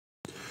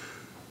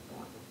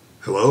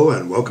Hello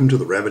and welcome to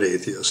the Rabyd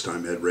Atheist.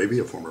 I'm Rabyd,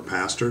 a former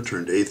pastor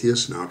turned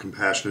atheist, now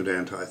compassionate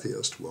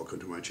anti-theist. Welcome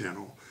to my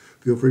channel.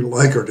 Feel free to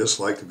like or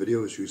dislike the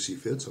video as you see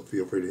fit, so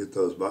feel free to hit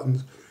those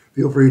buttons.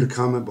 Feel free to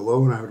comment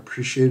below, and I would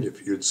appreciate it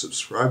if you'd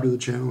subscribe to the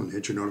channel and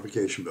hit your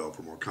notification bell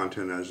for more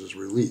content as is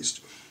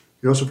released.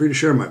 You're also free to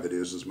share my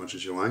videos as much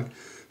as you like,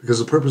 because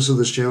the purpose of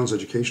this channel is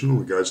educational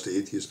in regards to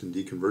atheist and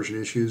deconversion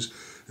issues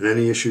and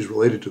any issues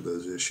related to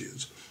those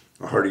issues.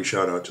 A hearty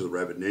shout out to the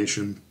Rabyd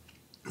Nation.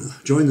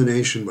 Join the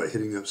nation by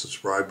hitting that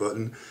subscribe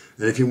button,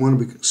 and if you want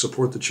to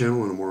support the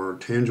channel in a more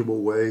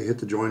tangible way, hit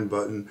the join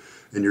button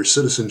and your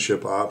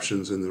citizenship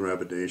options in the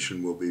Rabyd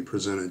Nation will be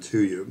presented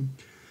to you.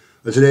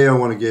 Today I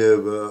want to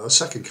give a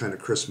second kind of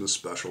Christmas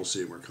special,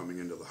 seeing we're coming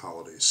into the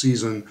holiday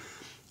season.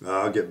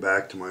 I'll get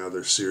back to my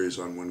other series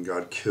on when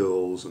God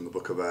kills and the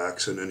book of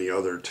Acts and any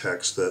other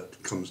text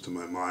that comes to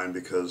my mind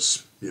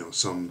because,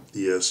 some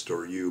theist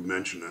or you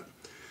mention it.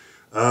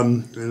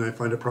 And I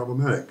find it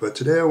problematic. But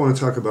today I want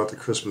to talk about the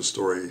Christmas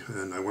story,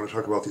 and I want to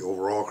talk about the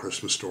overall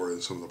Christmas story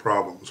and some of the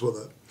problems with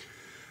it.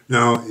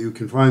 Now, you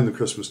can find the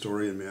Christmas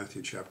story in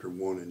Matthew chapter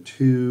 1 and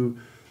 2.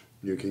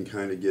 You can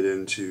kind of get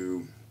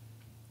into,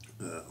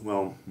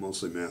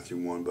 mostly Matthew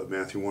 1, but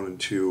Matthew 1 and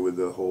 2 with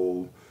the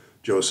whole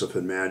Joseph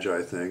and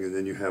Magi thing. And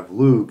then you have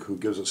Luke, who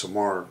gives us a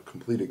more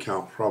complete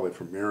account, probably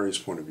from Mary's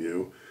point of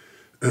view,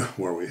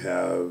 where we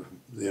have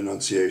the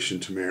Annunciation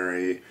to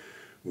Mary.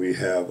 We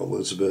have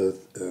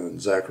Elizabeth and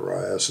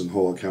Zacharias and the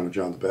whole account of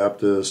John the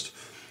Baptist.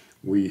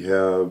 We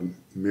have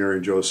Mary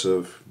and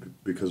Joseph,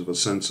 because of a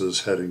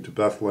census, heading to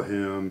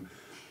Bethlehem.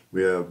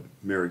 We have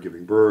Mary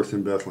giving birth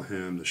in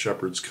Bethlehem, the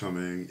shepherds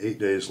coming. 8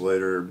 days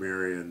later,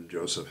 Mary and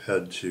Joseph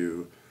head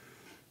to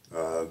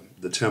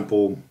the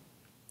temple.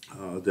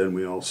 Then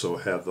we also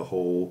have the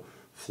whole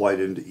flight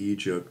into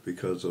Egypt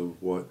because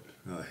of what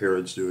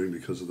Herod's doing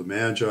because of the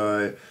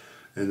Magi.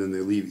 And then they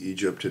leave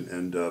Egypt and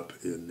end up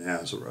in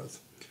Nazareth.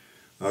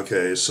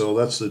 Okay, so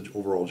that's the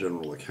overall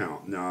general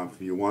account. Now,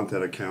 if you want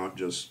that account,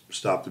 just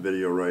stop the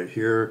video right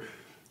here.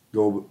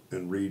 Go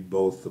and read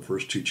both the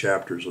first two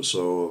chapters or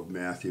so of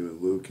Matthew and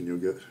Luke, and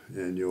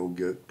you'll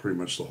get pretty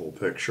much the whole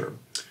picture.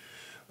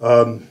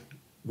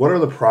 What are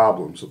the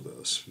problems of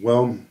this?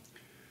 Well,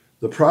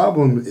 the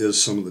problem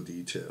is some of the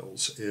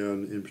details,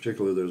 and in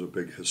particular, there's a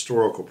big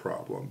historical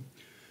problem.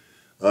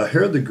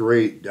 Herod the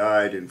Great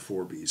died in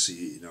 4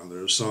 BCE. Now,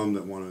 there are some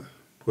that want to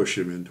push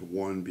him into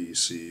 1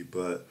 BC,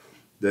 but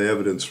the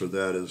evidence for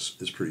that is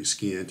pretty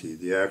scanty.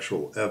 The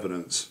actual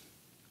evidence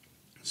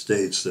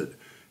states that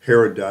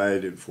Herod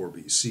died in 4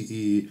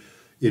 BCE.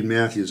 In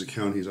Matthew's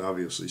account, he's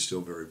obviously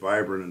still very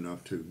vibrant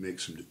enough to make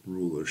some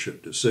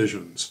rulership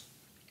decisions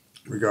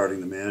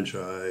regarding the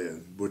Magi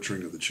and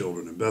butchering of the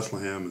children in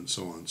Bethlehem and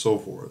so on and so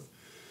forth.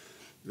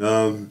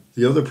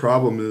 The other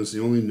problem is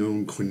the only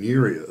known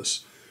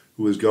Quirinius,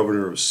 who was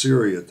governor of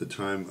Syria at the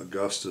time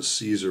Augustus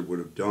Caesar would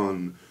have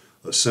done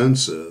a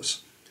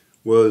census,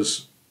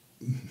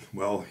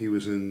 he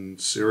was in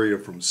Syria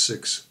from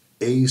 6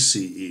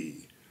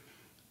 ACE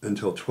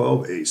until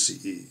 12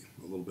 ACE,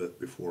 a little bit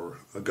before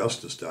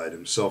Augustus died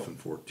himself in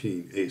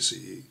 14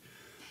 ACE.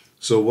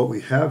 So what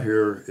we have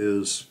here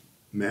is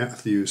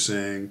Matthew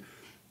saying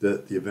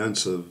that the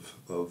events of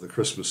the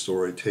Christmas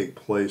story take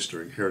place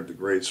during Herod the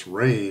Great's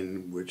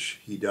reign, which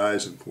he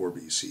dies in 4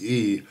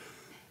 BCE,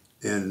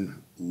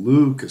 and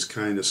Luke is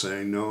kind of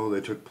saying, no,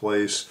 they took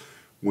place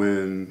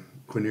when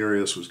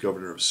Quirinius was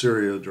governor of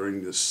Syria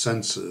during this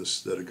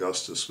census that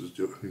Augustus was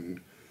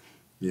doing,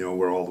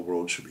 where all the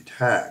world should be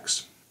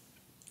taxed.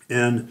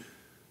 And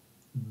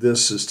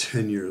this is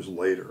 10 years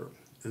later.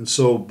 And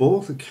so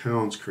both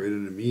accounts create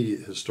an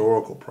immediate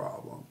historical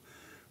problem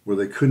where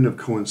they couldn't have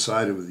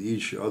coincided with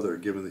each other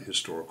given the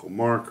historical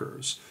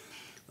markers.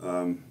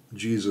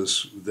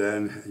 Jesus,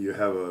 then you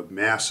have a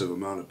massive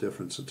amount of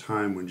difference in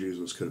time when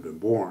Jesus could have been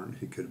born.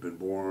 He could have been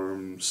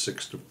born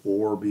 6 to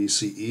 4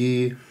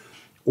 BCE.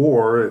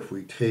 Or if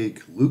we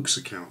take Luke's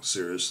account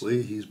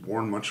seriously, he's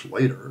born much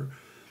later,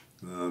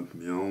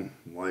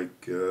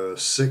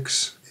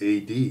 6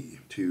 AD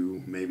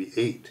to maybe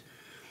 8,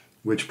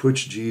 which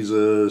puts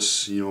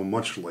Jesus,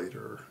 much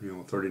later,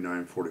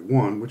 39,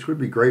 41, which would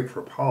be great for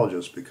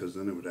apologists because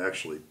then it would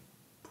actually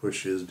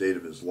push his date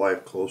of his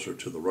life closer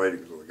to the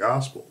writings of the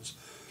Gospels.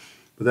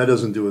 But that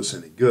doesn't do us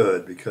any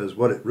good because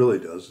what it really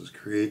does is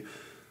create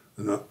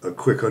a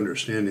quick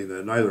understanding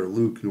that neither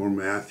Luke nor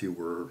Matthew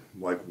were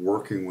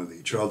working with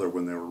each other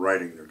when they were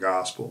writing their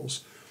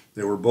Gospels.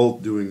 They were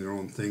both doing their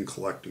own thing,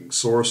 collecting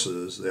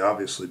sources. They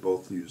obviously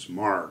both used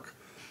Mark.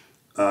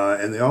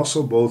 And they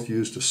also both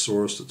used a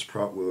source that's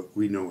probably what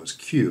we know as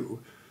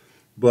Q,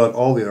 but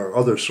all the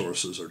other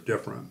sources are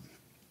different.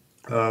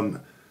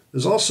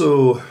 There's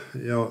also,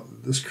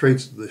 this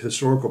creates the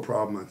historical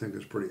problem, I think,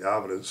 is pretty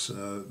obvious.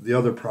 The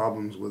other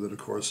problems with it, of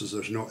course, is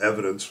there's no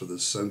evidence for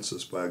this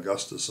census by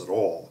Augustus at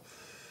all.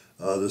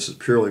 This is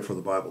purely for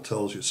the Bible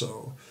tells you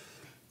so.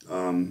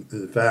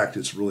 In fact,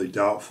 it's really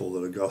doubtful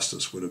that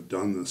Augustus would have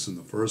done this in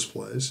the first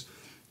place.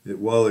 It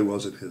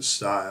wasn't his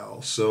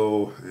style.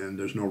 So, and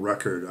there's no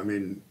record. I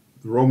mean,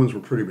 the Romans were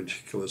pretty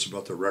meticulous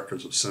about their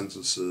records of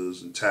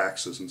censuses and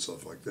taxes and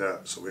stuff like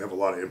that. So we have a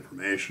lot of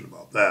information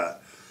about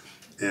that.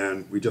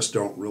 And we just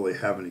don't really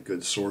have any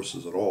good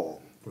sources at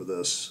all for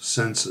this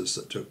census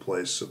that took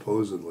place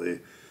supposedly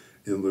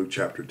in Luke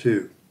chapter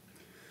 2.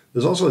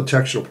 There's also a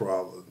textual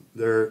problem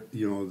there,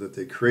 that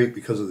they create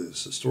because of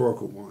this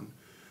historical one.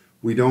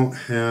 We don't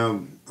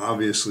have,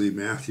 obviously,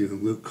 Matthew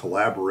and Luke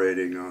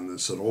collaborating on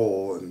this at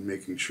all and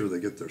making sure they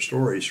get their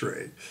story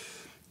straight.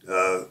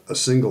 A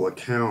single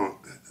account,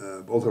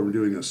 both of them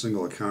doing a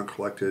single account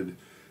collected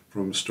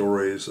from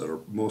stories that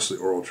are mostly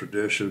oral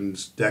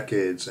traditions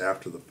decades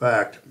after the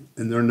fact,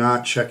 and they're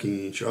not checking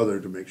each other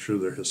to make sure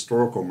their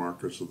historical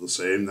markers are the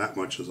same. That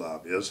much is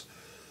obvious.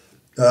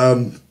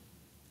 And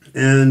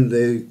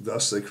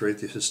thus they create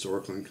the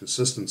historical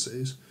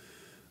inconsistencies.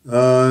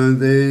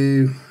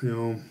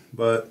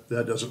 But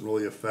that doesn't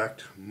really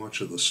affect much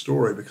of the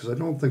story because I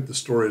don't think the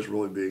story is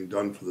really being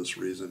done for this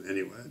reason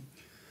anyway.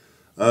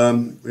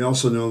 We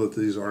also know that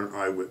these aren't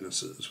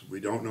eyewitnesses. We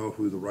don't know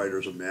who the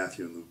writers of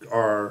Matthew and Luke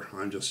are.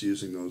 I'm just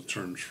using those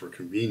terms for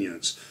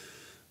convenience.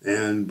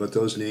 But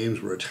those names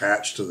were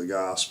attached to the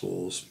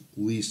Gospels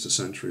at least a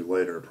century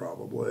later,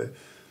 probably.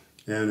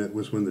 And it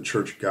was when the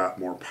church got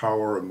more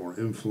power and more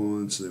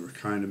influence, and they were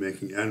kind of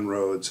making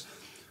inroads,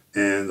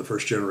 and the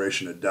first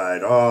generation had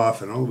died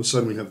off, and all of a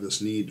sudden we have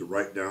this need to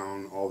write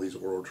down all these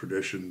oral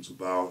traditions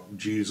about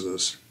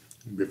Jesus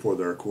before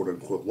they're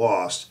quote-unquote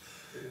lost.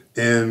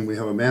 And we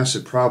have a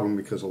massive problem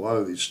because a lot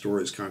of these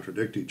stories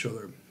contradict each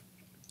other.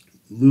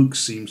 Luke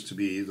seems to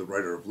be, the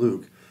writer of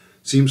Luke,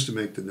 seems to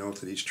make the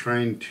note that he's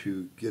trying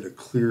to get a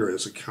clear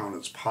as account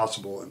as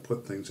possible and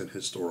put things in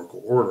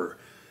historical order.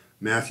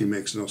 Matthew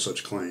makes no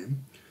such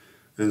claim.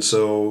 And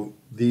so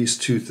these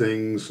two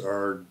things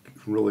are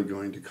really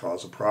going to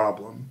cause a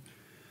problem.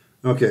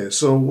 Okay,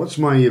 so what's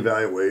my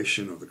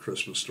evaluation of the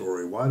Christmas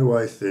story? Why do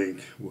I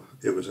think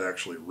it was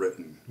actually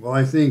written? Well,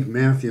 I think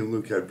Matthew and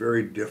Luke had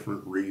very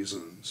different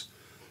reasons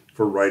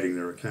for writing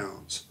their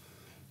accounts.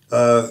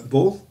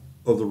 Both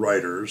of the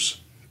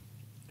writers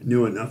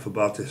knew enough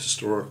about the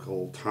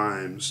historical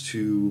times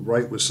to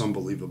write with some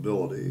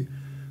believability.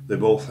 They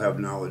both have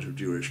knowledge of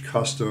Jewish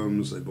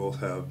customs. They both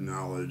have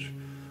knowledge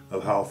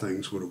of how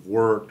things would have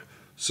worked,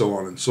 so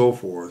on and so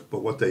forth.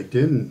 But what they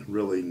didn't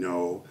really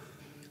know,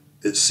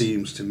 it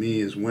seems to me,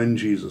 is when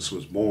Jesus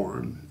was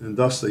born. And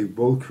thus they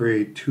both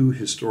create two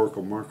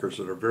historical markers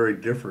that are very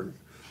different,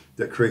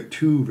 that create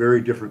two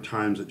very different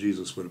times that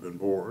Jesus would have been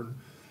born.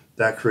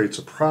 That creates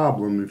a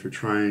problem if you're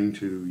trying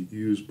to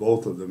use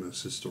both of them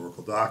as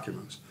historical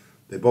documents.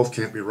 They both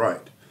can't be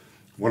right.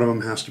 One of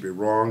them has to be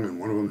wrong and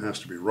one of them has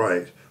to be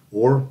right,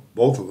 or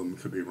both of them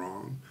could be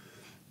wrong.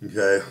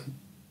 Okay?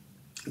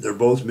 They're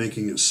both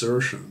making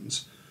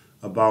assertions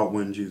about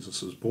when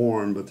Jesus was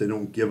born, but they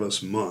don't give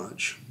us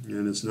much,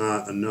 and it's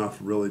not enough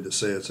really to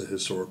say it's a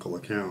historical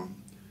account.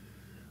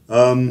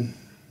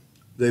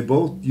 They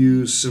both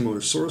use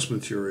similar source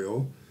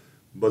material,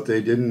 but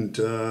they didn't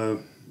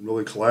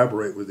really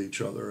collaborate with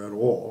each other at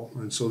all,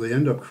 and so they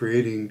end up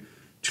creating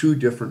two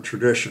different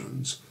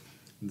traditions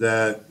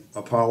that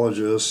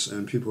apologists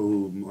and people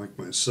who, like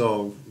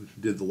myself,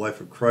 did the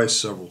life of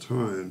Christ several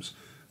times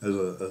as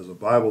a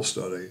Bible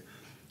study,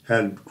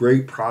 had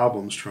great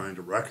problems trying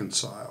to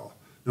reconcile.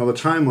 Now, the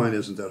timeline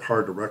isn't that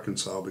hard to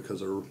reconcile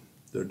because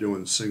they're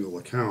doing single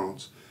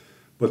accounts,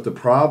 but the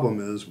problem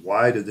is,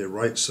 why did they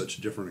write such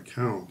different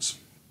accounts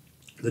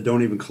that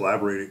don't even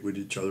collaborate with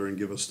each other and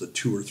give us the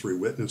 2 or 3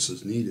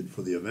 witnesses needed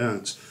for the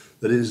events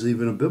that is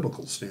even a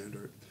biblical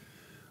standard?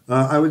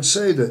 I would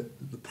say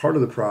that part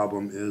of the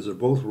problem is they're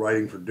both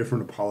writing for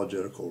different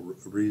apologetical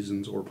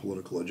reasons or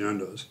political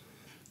agendas.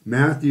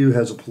 Matthew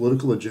has a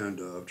political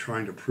agenda of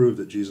trying to prove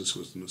that Jesus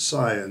was the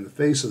Messiah in the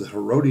face of the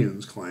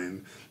Herodians'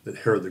 claim that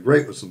Herod the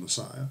Great was the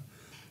Messiah.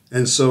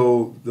 And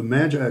so the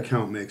Magi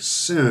account makes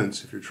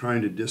sense if you're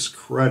trying to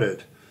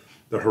discredit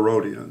the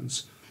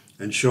Herodians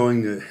and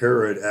showing that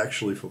Herod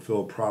actually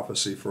fulfilled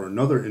prophecy for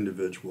another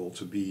individual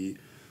to be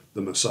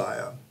the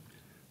Messiah.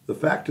 The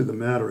fact of the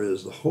matter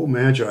is the whole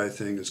Magi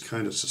thing is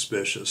kind of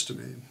suspicious to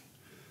me.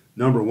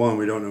 Number one,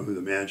 we don't know who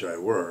the Magi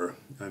were.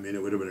 I mean,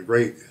 it would have been a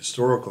great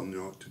historical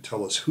note to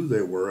tell us who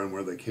they were and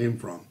where they came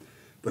from.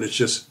 But it's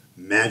just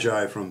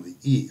Magi from the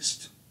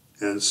East.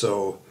 And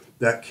so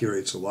that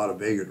creates a lot of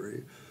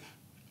vagary.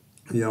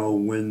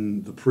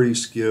 When the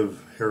priests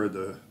give Herod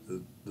the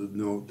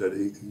note that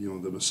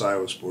the Messiah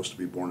was supposed to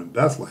be born in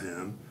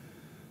Bethlehem,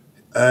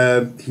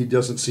 he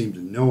doesn't seem to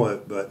know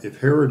it, but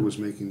if Herod was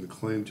making the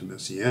claim to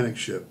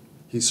messianicship,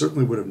 he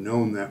certainly would have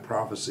known that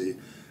prophecy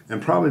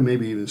and probably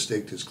maybe even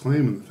staked his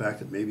claim on the fact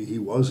that maybe he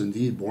was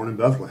indeed born in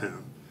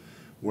Bethlehem.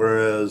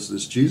 Whereas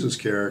this Jesus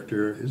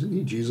character, isn't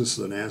he Jesus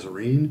the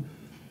Nazarene?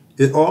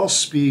 It all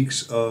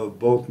speaks of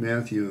both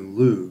Matthew and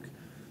Luke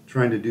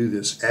trying to do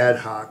this ad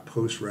hoc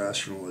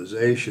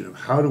post-rationalization of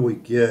how do we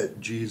get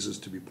Jesus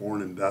to be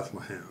born in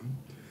Bethlehem.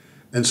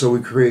 And so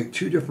we create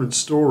two different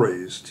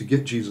stories to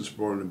get Jesus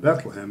born in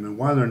Bethlehem, and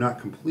while they're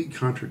not completely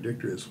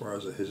contradictory as far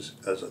as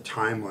a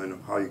timeline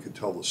of how you could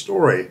tell the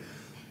story,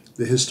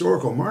 the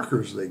historical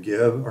markers they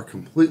give are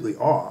completely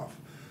off.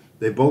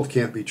 They both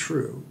can't be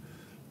true.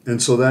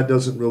 And so that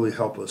doesn't really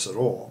help us at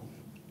all.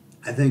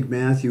 I think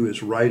Matthew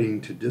is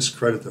writing to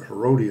discredit the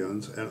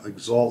Herodians and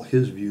exalt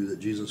his view that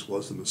Jesus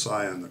was the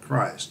Messiah and the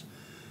Christ.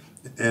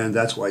 And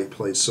that's why he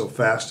plays so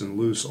fast and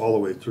loose all the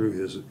way through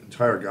his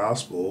entire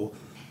gospel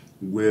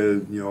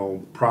with,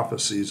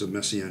 prophecies of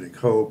messianic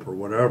hope or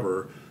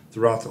whatever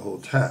throughout the whole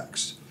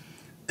text.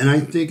 And I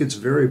think it's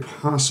very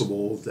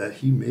possible that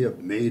he may have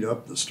made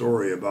up the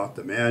story about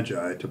the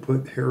Magi to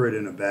put Herod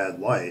in a bad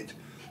light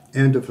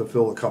and to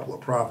fulfill a couple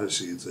of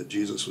prophecies that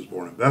Jesus was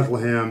born in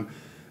Bethlehem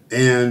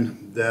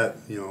and that,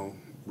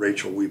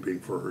 Rachel weeping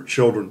for her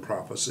children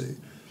prophecy.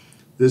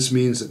 This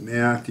means that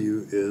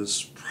Matthew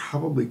is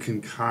probably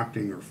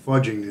concocting or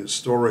fudging his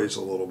stories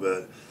a little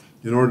bit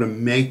in order to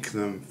make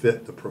them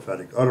fit the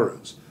prophetic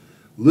utterance.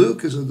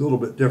 Luke is a little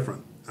bit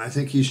different. I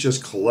think he's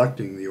just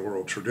collecting the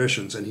oral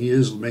traditions, and he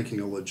is making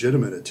a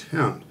legitimate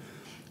attempt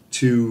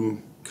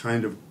to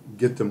kind of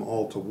get them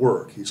all to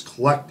work. He's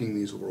collecting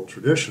these oral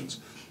traditions.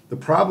 The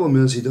problem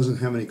is he doesn't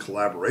have any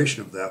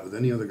collaboration of that with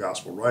any other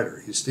gospel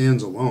writer. He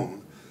stands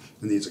alone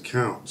in these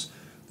accounts.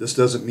 This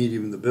doesn't meet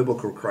even the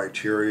biblical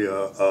criteria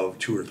of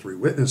 2 or 3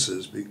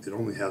 witnesses. It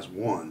only has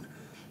one.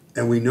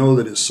 And we know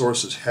that his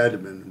sources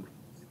had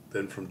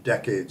been from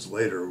decades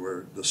later,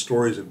 where the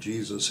stories of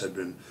Jesus had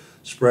been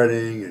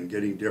spreading and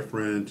getting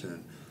different,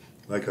 and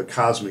like a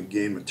cosmic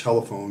game of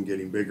telephone,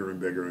 getting bigger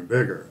and bigger and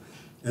bigger.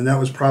 And that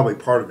was probably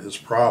part of his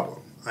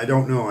problem. I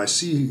don't know. I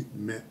see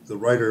the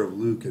writer of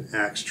Luke and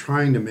Acts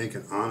trying to make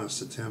an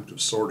honest attempt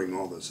of sorting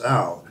all this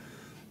out.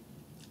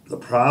 The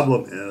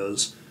problem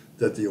is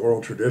that the oral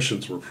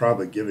traditions were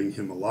probably giving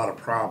him a lot of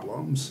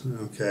problems,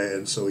 okay,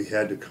 and so he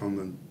had to come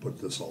and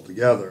put this all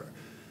together.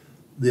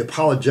 The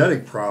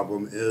apologetic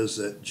problem is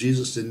that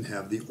Jesus didn't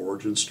have the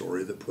origin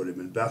story that put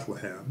him in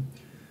Bethlehem.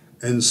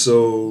 And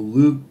so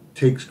Luke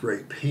takes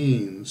great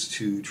pains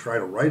to try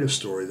to write a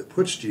story that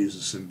puts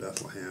Jesus in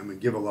Bethlehem and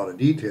give a lot of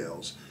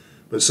details.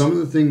 But some of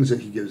the things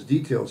that he gives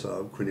details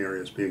of,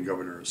 Quirinius being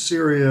governor of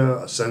Syria,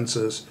 a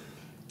census,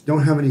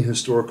 don't have any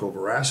historical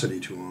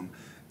veracity to them,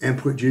 and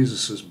put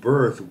Jesus'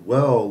 birth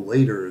well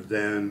later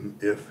than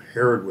if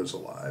Herod was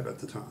alive at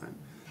the time.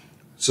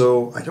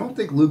 So I don't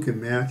think Luke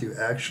and Matthew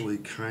actually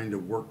kind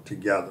of worked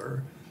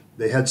together.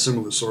 They had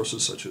similar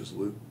sources such as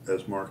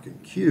Mark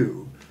and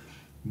Q,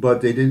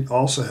 but they didn't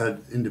also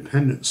had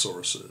independent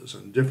sources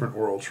and different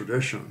oral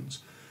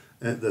traditions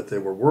that they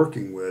were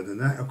working with,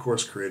 and that of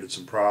course created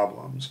some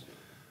problems.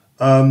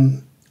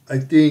 I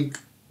think,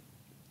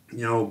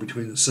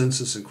 between the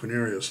census and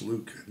Quirinius,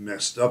 Luke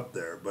messed up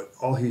there, but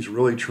all he's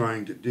really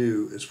trying to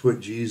do is put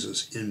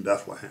Jesus in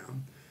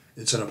Bethlehem.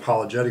 It's an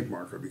apologetic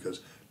marker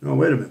because, no,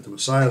 wait a minute, the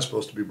Messiah is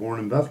supposed to be born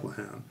in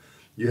Bethlehem.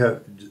 You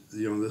have,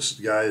 this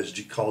guy is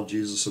called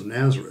Jesus of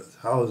Nazareth.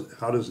 How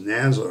does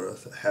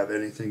Nazareth have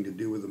anything to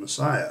do with the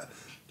Messiah?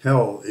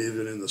 Hell,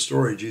 even in the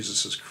story,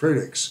 Jesus'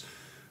 critics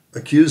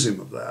accuse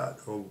him of that.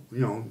 Oh,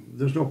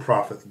 there's no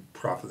prophet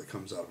that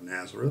comes out of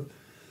Nazareth.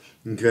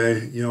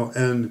 Okay,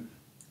 and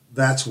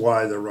that's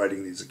why they're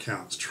writing these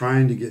accounts.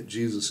 Trying to get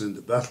Jesus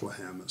into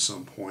Bethlehem at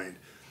some point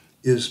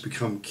is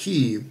become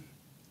key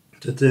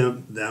to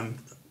them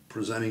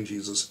presenting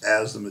Jesus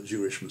as the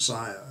Jewish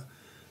Messiah,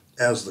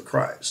 as the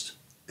Christ.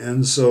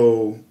 And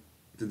so,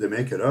 did they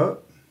make it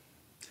up?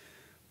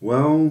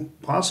 Well,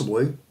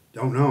 possibly.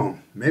 Don't know.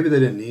 Maybe they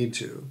didn't need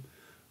to.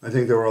 I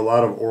think there were a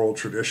lot of oral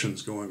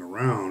traditions going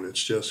around.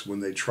 It's just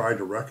when they tried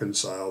to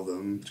reconcile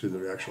them to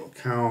the actual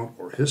account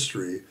or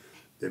history,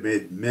 they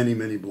made many,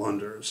 many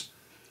blunders.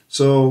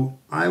 So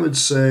I would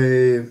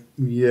say,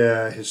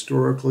 yeah,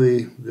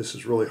 historically, this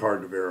is really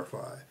hard to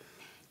verify.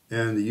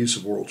 And the use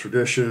of oral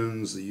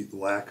traditions, the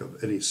lack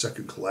of any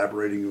second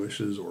collaborating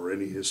wishes or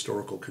any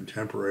historical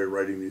contemporary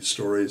writing these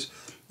stories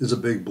is a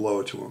big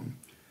blow to them.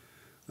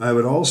 I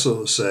would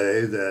also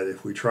say that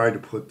if we tried to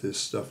put this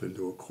stuff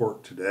into a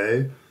court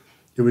today,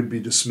 it would be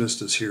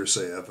dismissed as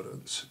hearsay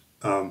evidence.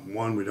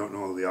 One, we don't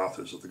know the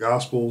authors of the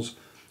Gospels,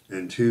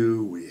 and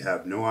two, we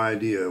have no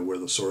idea where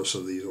the source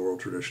of these oral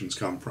traditions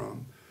come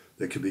from.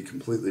 They could be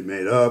completely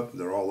made up.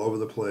 They're all over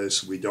the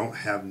place. We don't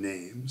have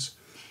names.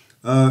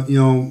 One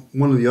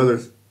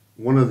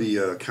of the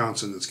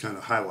accounts in this kind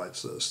of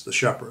highlights this, the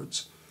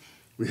shepherds.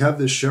 We have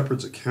this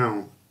shepherds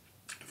account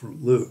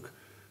from Luke,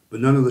 but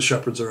none of the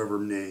shepherds are ever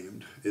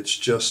named. It's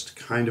just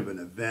kind of an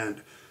event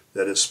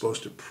that is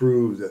supposed to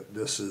prove that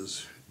this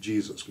is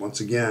Jesus.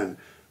 Once again,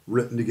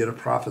 written to get a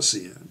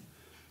prophecy in.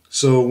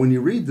 So when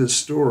you read this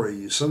story,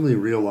 you suddenly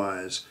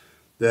realize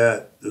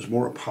that there's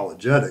more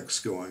apologetics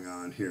going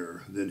on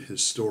here than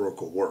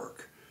historical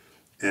work.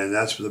 And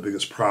that's the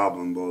biggest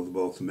problem,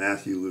 both the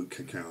Matthew, Luke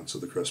accounts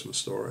of the Christmas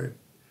story.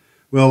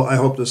 Well, I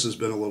hope this has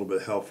been a little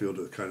bit helpful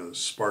to kind of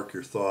spark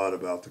your thought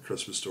about the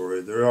Christmas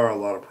story. There are a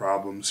lot of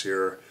problems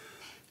here.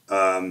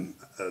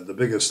 The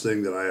biggest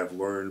thing that I have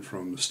learned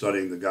from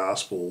studying the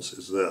Gospels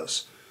is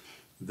this,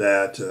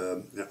 that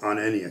on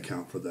any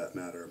account for that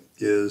matter,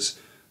 is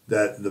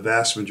that the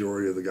vast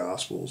majority of the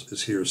Gospels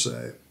is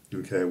hearsay.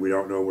 Okay, we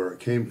don't know where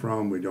it came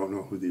from. We don't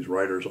know who these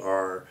writers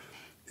are.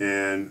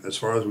 And as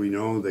far as we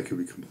know, they could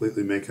be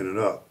completely making it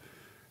up.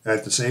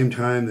 At the same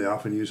time, they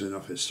often use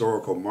enough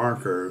historical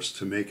markers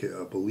to make it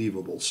a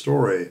believable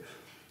story.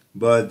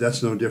 But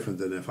that's no different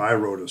than if I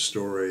wrote a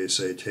story,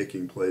 say,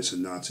 taking place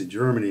in Nazi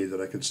Germany, that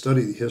I could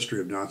study the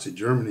history of Nazi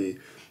Germany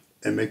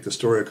and make the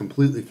story a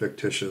completely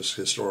fictitious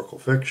historical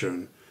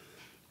fiction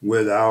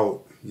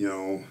without,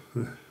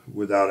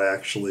 without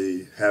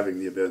actually having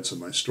the events of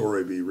my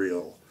story be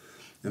real.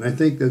 And I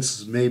think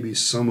that's maybe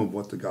some of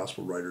what the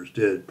gospel writers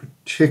did,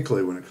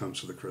 particularly when it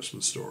comes to the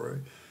Christmas story.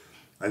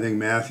 I think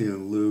Matthew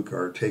and Luke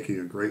are taking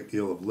a great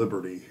deal of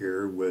liberty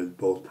here with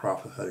both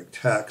prophetic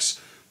texts,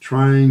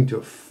 trying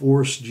to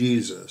force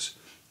Jesus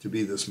to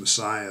be this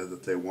Messiah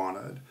that they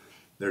wanted.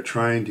 They're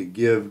trying to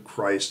give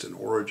Christ an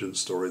origin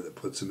story that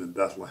puts him in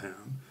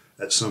Bethlehem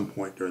at some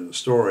point during the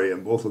story,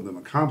 and both of them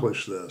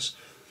accomplish this.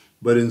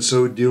 But in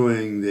so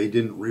doing, they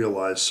didn't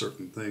realize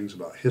certain things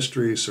about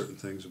history, certain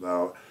things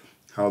about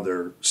how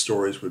their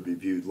stories would be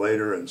viewed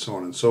later, and so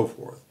on and so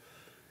forth.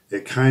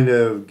 It kind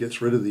of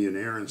gets rid of the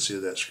inerrancy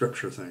of that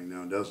scripture thing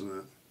now, doesn't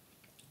it?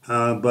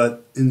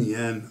 But in the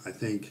end, I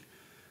think,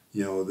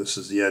 this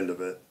is the end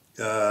of it.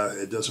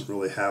 It doesn't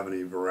really have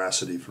any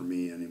veracity for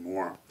me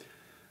anymore.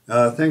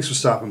 Thanks for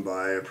stopping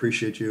by. I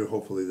appreciate you.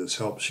 Hopefully this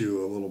helps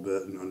you a little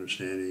bit in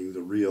understanding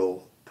the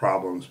real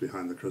problems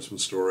behind the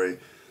Christmas story.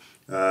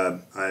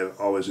 I've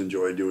always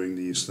enjoyed doing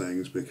these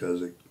things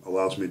because it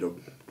allows me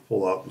to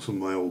pull out some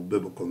of my old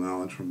biblical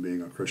knowledge from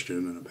being a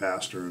Christian and a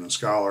pastor and a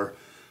scholar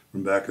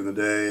from back in the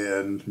day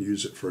and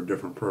use it for a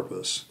different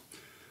purpose.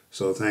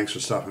 So thanks for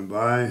stopping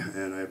by,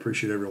 and I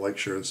appreciate every like,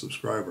 share, and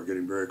subscribe. We're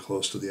getting very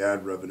close to the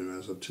ad revenue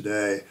as of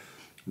today.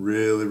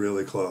 Really,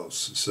 really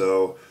close.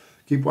 So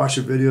keep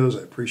watching videos.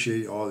 I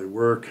appreciate all your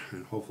work,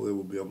 and hopefully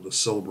we'll be able to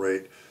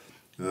celebrate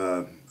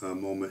a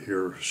moment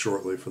here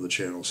shortly for the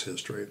channel's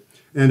history.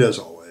 And as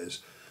always,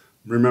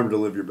 remember to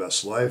live your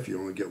best life. You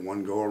only get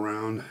one go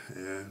around,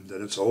 and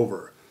then it's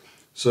over.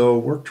 So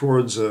work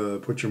towards,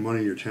 put your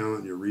money, your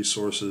talent, your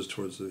resources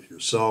towards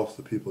yourself,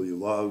 the people you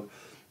love,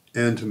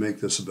 and to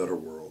make this a better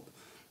world.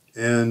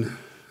 And,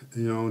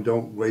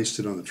 don't waste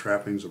it on the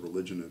trappings of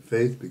religion and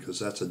faith, because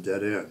that's a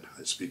dead end.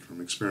 I speak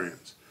from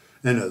experience.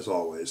 And as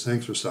always,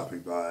 thanks for stopping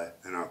by,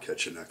 and I'll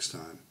catch you next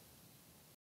time.